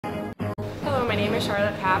name is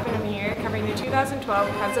Charlotte Papp, and I'm here covering the 2012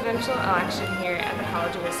 presidential election here at the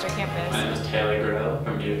College of Wooster campus. My name is Taylor Groh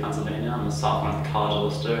from Edu, Pennsylvania. I'm a sophomore at the College of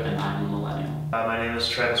Wooster, and I'm a millennial. My name is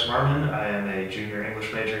Travis Marmon. I am a junior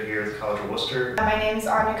English major here at the College of Wooster. My name is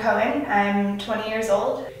Anya Cohen. I'm 20 years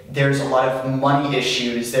old. There's a lot of money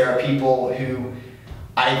issues. There are people who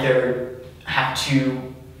either have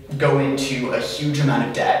to go into a huge amount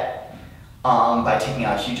of debt by taking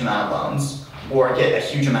out a huge amount of loans, or get a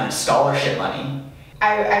huge amount of scholarship money.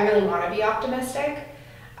 I really want to be optimistic.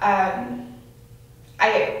 I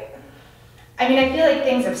mean, I feel like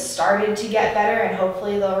things have started to get better, and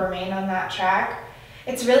hopefully they'll remain on that track.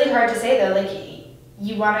 It's really hard to say though. Like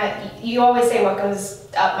you always say what goes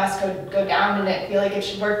up must go down, and I feel like it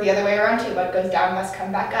should work the other way around too. What goes down must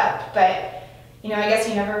come back up. But you know, I guess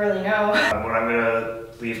you never really know. When I'm gonna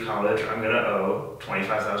leave college, I'm gonna owe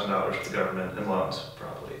 $25,000 to the government in loans,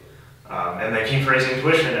 probably. And they keep raising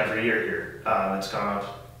tuition every year here. It's gone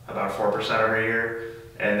up about 4% every year.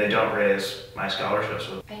 And they don't raise my scholarships.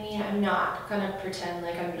 I mean, I'm not gonna pretend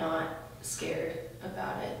like I'm not scared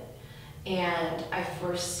about it. And I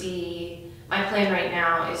foresee, my plan right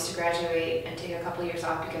now is to graduate and take a couple years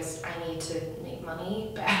off because I need to make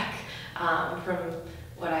money back from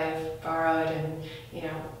what I've borrowed and, you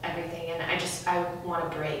know, everything. And I want a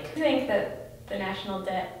break. I think that the national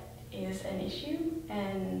debt is an issue,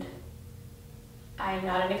 and I'm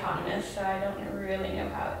not an economist, so I don't really know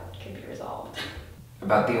how it can be resolved.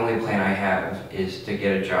 About the only plan I have is to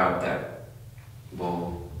get a job that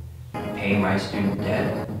will pay my student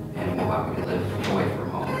debt and will allow me to live away from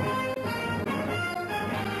home.